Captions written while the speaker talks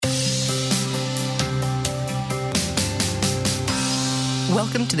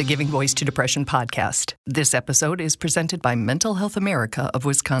Welcome to the Giving Voice to Depression podcast. This episode is presented by Mental Health America of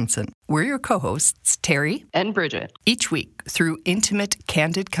Wisconsin. We're your co-hosts, Terry and Bridget. Each week, through intimate,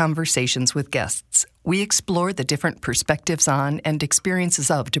 candid conversations with guests, we explore the different perspectives on and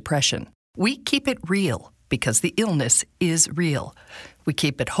experiences of depression. We keep it real because the illness is real. We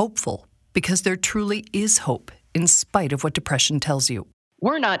keep it hopeful because there truly is hope in spite of what depression tells you.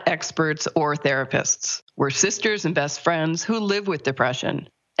 We're not experts or therapists. We're sisters and best friends who live with depression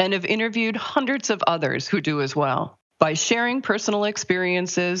and have interviewed hundreds of others who do as well. By sharing personal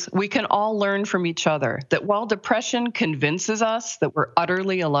experiences, we can all learn from each other that while depression convinces us that we're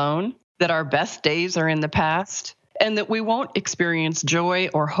utterly alone, that our best days are in the past, and that we won't experience joy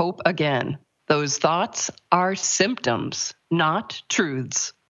or hope again, those thoughts are symptoms, not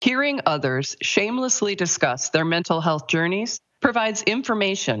truths. Hearing others shamelessly discuss their mental health journeys provides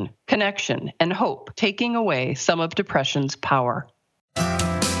information, connection, and hope, taking away some of depression's power.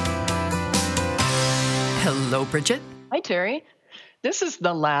 Hello, Bridget. Hi, Terry. This is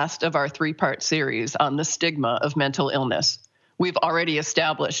the last of our three-part series on the stigma of mental illness. We've already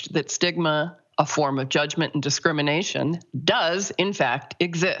established that stigma, a form of judgment and discrimination, does in fact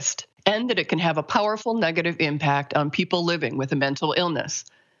exist, and that it can have a powerful negative impact on people living with a mental illness,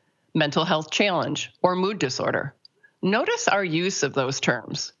 mental health challenge, or mood disorder. Notice our use of those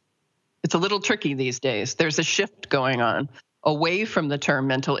terms. It's a little tricky these days. There's a shift going on away from the term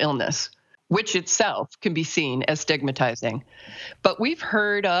mental illness, which itself can be seen as stigmatizing. But we've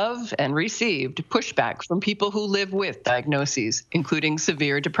heard of and received pushback from people who live with diagnoses, including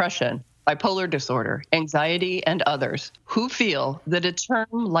severe depression, bipolar disorder, anxiety, and others, who feel that a term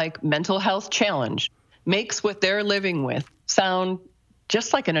like mental health challenge makes what they're living with sound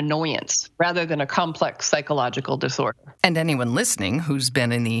just like an annoyance rather than a complex psychological disorder. And anyone listening who's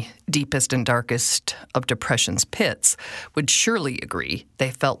been in the deepest and darkest of depression's pits would surely agree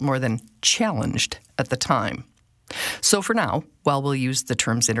they felt more than challenged at the time. So for now, while we'll use the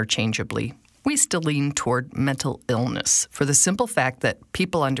terms interchangeably, we still lean toward mental illness for the simple fact that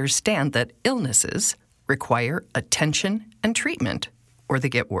people understand that illnesses require attention and treatment or they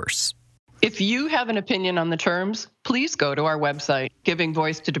get worse. If you have an opinion on the terms, please go to our website,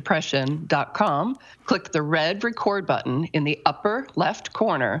 givingvoicetodepression.com, click the red record button in the upper left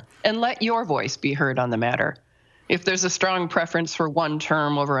corner, and let your voice be heard on the matter. If there's a strong preference for one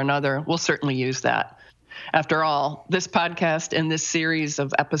term over another, we'll certainly use that. After all, this podcast and this series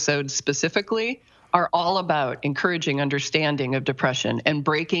of episodes specifically are all about encouraging understanding of depression and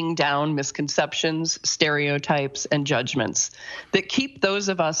breaking down misconceptions, stereotypes, and judgments that keep those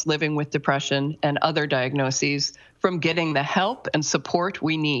of us living with depression and other diagnoses from getting the help and support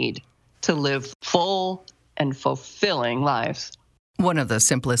we need to live full and fulfilling lives. One of the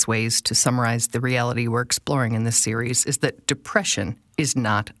simplest ways to summarize the reality we're exploring in this series is that depression is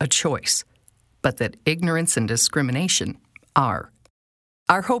not a choice, but that ignorance and discrimination are.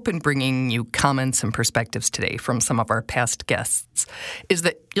 Our hope in bringing you comments and perspectives today from some of our past guests is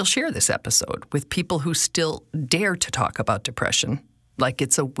that you'll share this episode with people who still dare to talk about depression like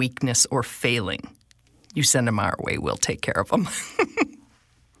it's a weakness or failing. You send them our way, we'll take care of them.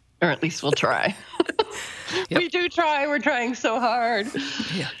 Or at least we'll try. Yep. We do try. We're trying so hard.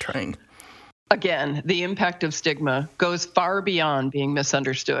 Yeah, trying. Again, the impact of stigma goes far beyond being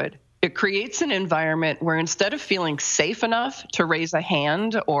misunderstood. It creates an environment where instead of feeling safe enough to raise a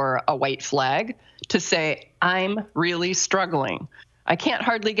hand or a white flag, to say, I'm really struggling. I can't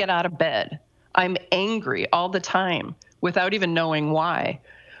hardly get out of bed. I'm angry all the time without even knowing why.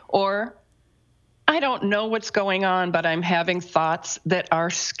 Or, I don't know what's going on, but I'm having thoughts that are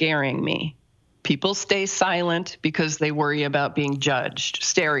scaring me. People stay silent because they worry about being judged,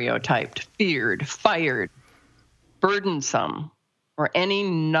 stereotyped, feared, fired, burdensome, or any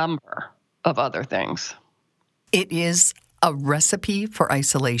number of other things. It is a recipe for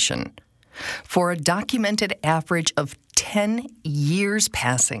isolation. For a documented average of 10 years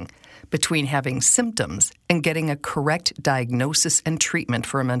passing between having symptoms and getting a correct diagnosis and treatment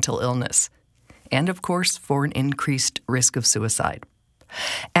for a mental illness, and of course for an increased risk of suicide.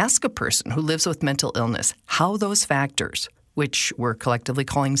 Ask a person who lives with mental illness how those factors, which we're collectively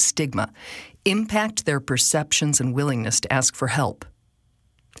calling stigma, impact their perceptions and willingness to ask for help.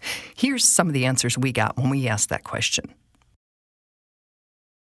 Here's some of the answers we got when we asked that question.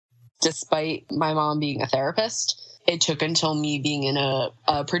 Despite my mom being a therapist, it took until me being in a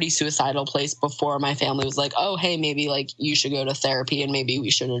pretty suicidal place before my family was like, oh, hey, maybe like you should go to therapy and maybe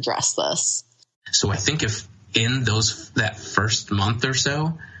we should address this. So I think if in that first month or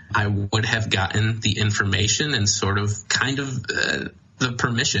so, I would have gotten the information and sort of kind of the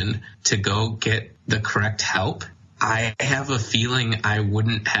permission to go get the correct help, I have a feeling I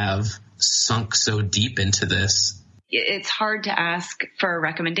wouldn't have sunk so deep into this. It's hard to ask for a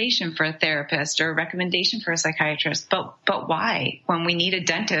recommendation for a therapist or a recommendation for a psychiatrist, but why? When we need a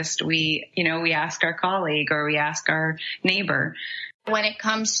dentist, we ask our colleague or we ask our neighbor. When it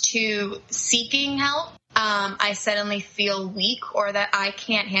comes to seeking help, I suddenly feel weak or that I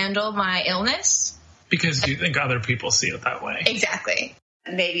can't handle my illness. Because you think other people see it that way. Exactly.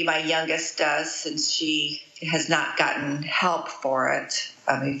 Maybe my youngest does, since she has not gotten help for it.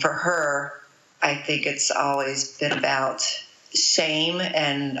 I mean, for her, I think it's always been about shame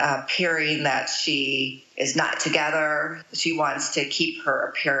and appearing that she is not together. She wants to keep her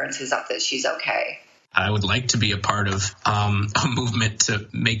appearances up that she's okay. I would like to be a part of a movement to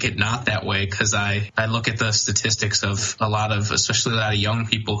make it not that way, because I look at the statistics of especially a lot of young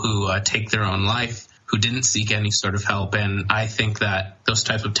people who take their own life, who didn't seek any sort of help. And I think that those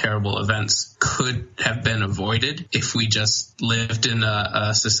types of terrible events could have been avoided if we just lived in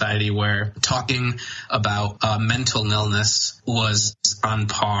a society where talking about mental illness was on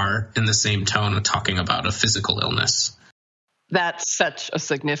par in the same tone with talking about a physical illness. That's such a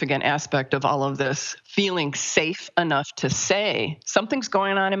significant aspect of all of this, feeling safe enough to say something's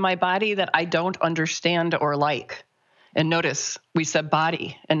going on in my body that I don't understand or like. And notice we said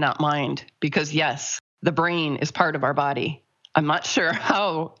body and not mind, because yes, the brain is part of our body. I'm not sure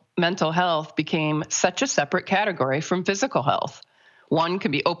how mental health became such a separate category from physical health. One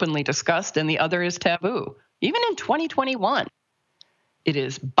can be openly discussed and the other is taboo. Even in 2021, it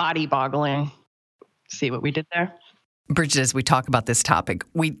is body-boggling. See what we did there? Bridget, as we talk about this topic,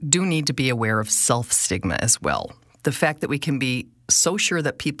 we do need to be aware of self-stigma as well. The fact that we can be so sure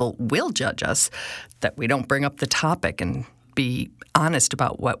that people will judge us that we don't bring up the topic and be honest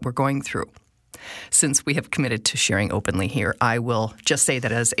about what we're going through. Since we have committed to sharing openly here, I will just say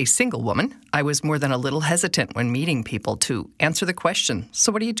that as a single woman, I was more than a little hesitant when meeting people to answer the question,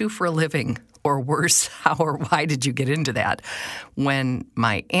 so what do you do for a living? Or worse, how or why did you get into that? When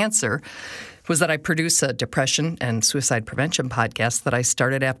my answer was that I produce a depression and suicide prevention podcast that I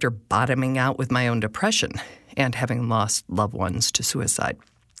started after bottoming out with my own depression and having lost loved ones to suicide.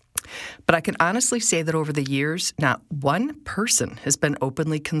 But I can honestly say that over the years, not one person has been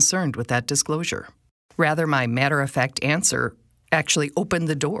openly concerned with that disclosure. Rather, my matter-of-fact answer actually opened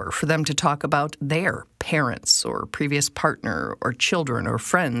the door for them to talk about their parents or previous partner or children or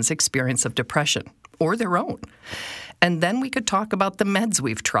friends' experience of depression, or their own. And then we could talk about the meds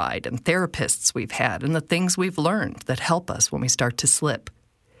we've tried and therapists we've had and the things we've learned that help us when we start to slip.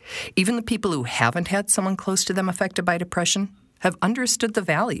 Even the people who haven't had someone close to them affected by depression have understood the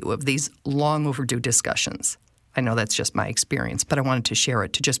value of these long overdue discussions. I know that's just my experience, but I wanted to share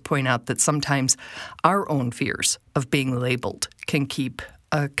it to just point out that sometimes our own fears of being labeled can keep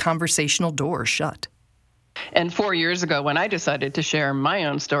a conversational door shut. And 4 years ago, when I decided to share my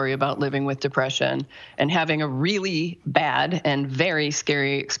own story about living with depression and having a really bad and very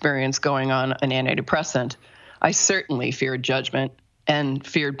scary experience going on an antidepressant, I certainly feared judgment and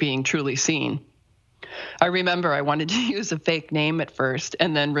feared being truly seen. I remember I wanted to use a fake name at first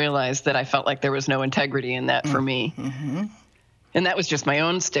and then realized that I felt like there was no integrity in that for me. Mm-hmm. And that was just my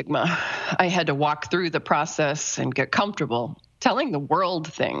own stigma. I had to walk through the process and get comfortable telling the world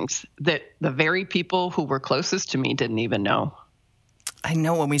things that the very people who were closest to me didn't even know. I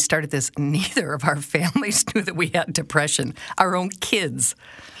know when we started this, neither of our families knew that we had depression, our own kids.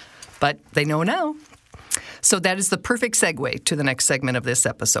 But they know now. So that is the perfect segue to the next segment of this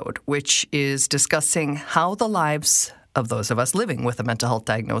episode, which is discussing how the lives of those of us living with a mental health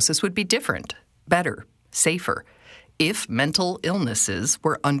diagnosis would be different, better, safer, if mental illnesses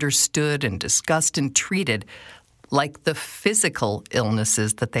were understood and discussed and treated like the physical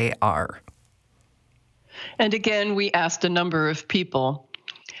illnesses that they are. And again, we asked a number of people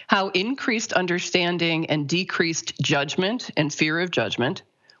how increased understanding and decreased judgment and fear of judgment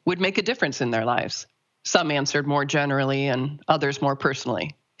would make a difference in their lives. Some answered more generally and others more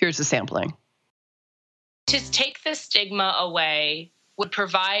personally. Here's a sampling. To take the stigma away would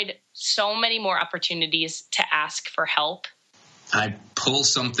provide so many more opportunities to ask for help. I pull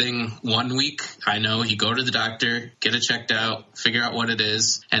something 1 week. I know you go to the doctor, get it checked out, figure out what it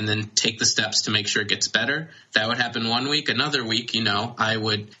is, and then take the steps to make sure it gets better. That would happen 1 week. Another week, I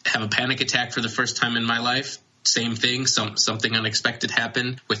would have a panic attack for the first time in my life. Same thing, something unexpected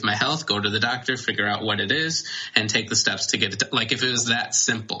happened with my health, go to the doctor, figure out what it is, and take the steps to get it. Like if it was that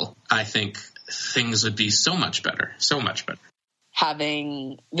simple, I think things would be so much better, so much better.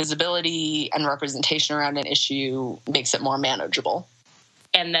 Having visibility and representation around an issue makes it more manageable.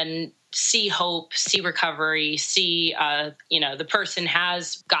 And then see hope, see recovery, see, the person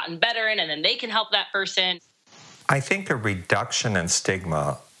has gotten better and then they can help that person. I think a reduction in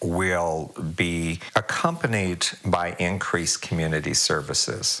stigma will be accompanied by increased community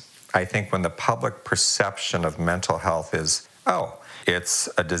services. I think when the public perception of mental health is, it's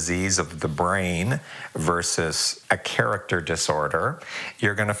a disease of the brain versus a character disorder,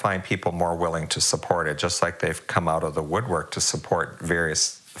 you're going to find people more willing to support it, just like they've come out of the woodwork to support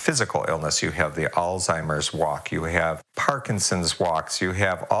various physical illness. You have the Alzheimer's walk, you have Parkinson's walks, you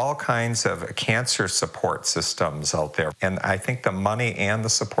have all kinds of cancer support systems out there. And I think the money and the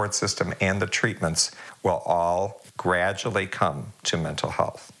support system and the treatments will all gradually come to mental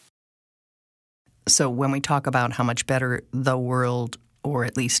health. So when we talk about how much better the world, or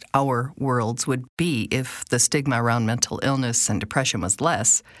at least our worlds, would be if the stigma around mental illness and depression was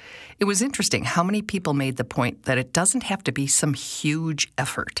less, it was interesting how many people made the point that it doesn't have to be some huge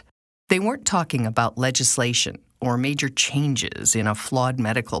effort. They weren't talking about legislation or major changes in a flawed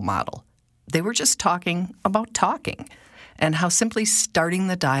medical model. They were just talking about talking, and how simply starting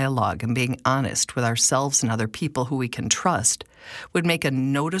the dialogue and being honest with ourselves and other people who we can trust would make a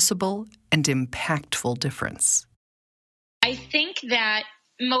noticeable and impactful difference. I think that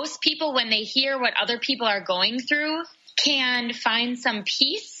most people, when they hear what other people are going through, can find some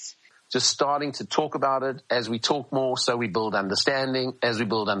peace. Just starting to talk about it. As we talk more, so we build understanding. As we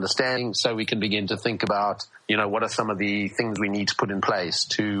build understanding, so we can begin to think about, what are some of the things we need to put in place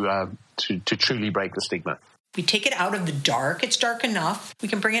to truly break the stigma. We take it out of the dark. It's dark enough. We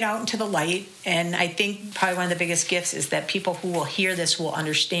can bring it out into the light. And I think probably one of the biggest gifts is that people who will hear this will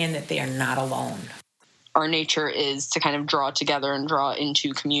understand that they are not alone. Our nature is to kind of draw together and draw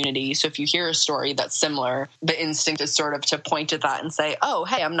into community. So if you hear a story that's similar, the instinct is sort of to point at that and say, oh,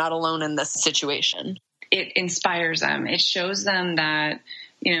 hey, I'm not alone in this situation. It inspires them. It shows them that,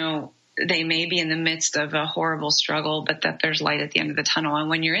 they may be in the midst of a horrible struggle, but that there's light at the end of the tunnel. And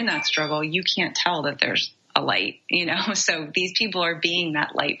when you're in that struggle, you can't tell that there's a light, so these people are being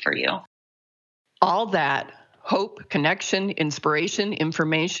that light for you. All that hope, connection, inspiration,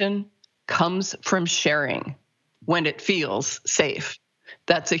 information comes from sharing when it feels safe.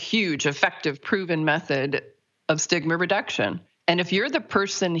 That's a huge, effective, proven method of stigma reduction. And if you're the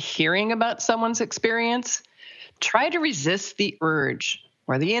person hearing about someone's experience, try to resist the urge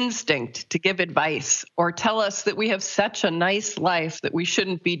or the instinct to give advice or tell us that we have such a nice life that we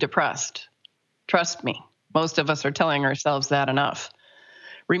shouldn't be depressed. Trust me. Most of us are telling ourselves that enough.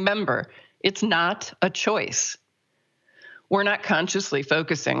 Remember, it's not a choice. We're not consciously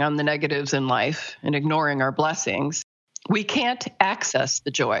focusing on the negatives in life and ignoring our blessings. We can't access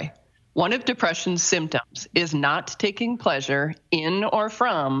the joy. One of depression's symptoms is not taking pleasure in or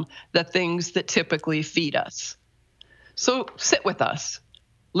from the things that typically feed us. So sit with us,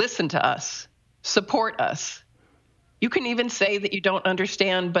 listen to us, support us. You can even say that you don't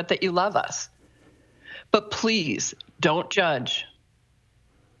understand, but that you love us. But please don't judge,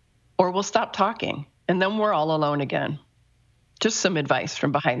 or we'll stop talking, and then we're all alone again. Just some advice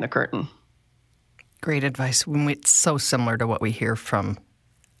from behind the curtain. Great advice. It's so similar to what we hear from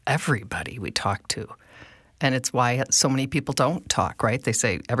everybody we talk to. And it's why so many people don't talk, right? They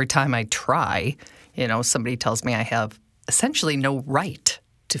say, every time I try, somebody tells me I have essentially no right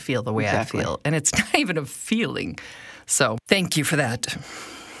to feel the way Exactly. I feel. And it's not even a feeling. So thank you for that.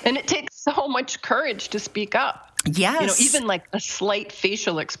 And it takes so much courage to speak up. Yes. Even like a slight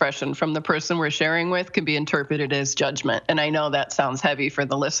facial expression from the person we're sharing with can be interpreted as judgment. And I know that sounds heavy for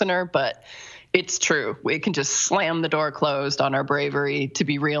the listener, but it's true. We can just slam the door closed on our bravery to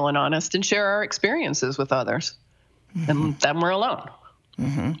be real and honest and share our experiences with others. Mm-hmm. And then we're alone.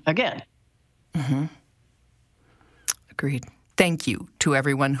 Mm-hmm. Again. Mm-hmm. Agreed. Thank you to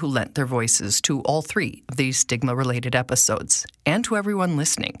everyone who lent their voices to all 3 of these stigma-related episodes, and to everyone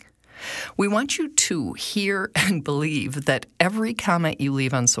listening. We want you to hear and believe that every comment you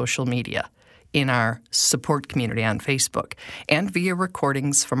leave on social media, in our support community on Facebook, and via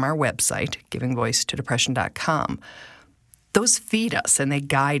recordings from our website, givingvoicetodepression.com, those feed us and they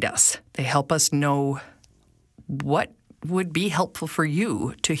guide us. They help us know what would be helpful for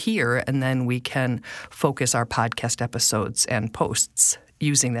you to hear, and then we can focus our podcast episodes and posts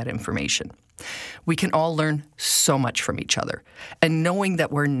using that information. We can all learn so much from each other, and knowing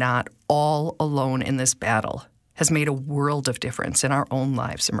that we're not all alone in this battle has made a world of difference in our own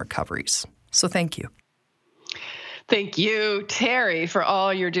lives and recoveries. So thank you. Thank you, Terry, for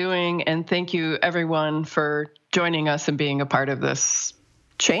all you're doing, and thank you, everyone, for joining us and being a part of this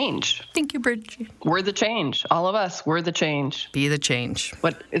change. Thank you, Bridget. We're the change. All of us, we're the change. Be the change.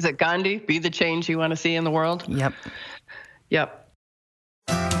 What is it, Gandhi? Be the change you want to see in the world? Yep. Yep.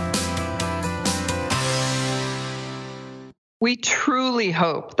 We truly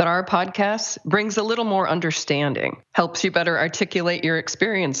hope that our podcast brings a little more understanding, helps you better articulate your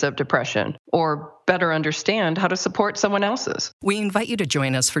experience of depression, or better understand how to support someone else's. We invite you to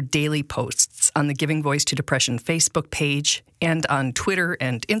join us for daily posts on the Giving Voice to Depression Facebook page and on Twitter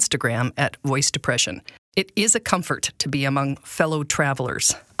and Instagram at Voice Depression. It is a comfort to be among fellow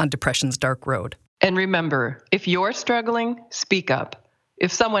travelers on depression's dark road. And remember, if you're struggling, speak up.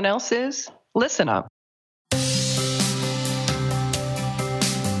 If someone else is, listen up.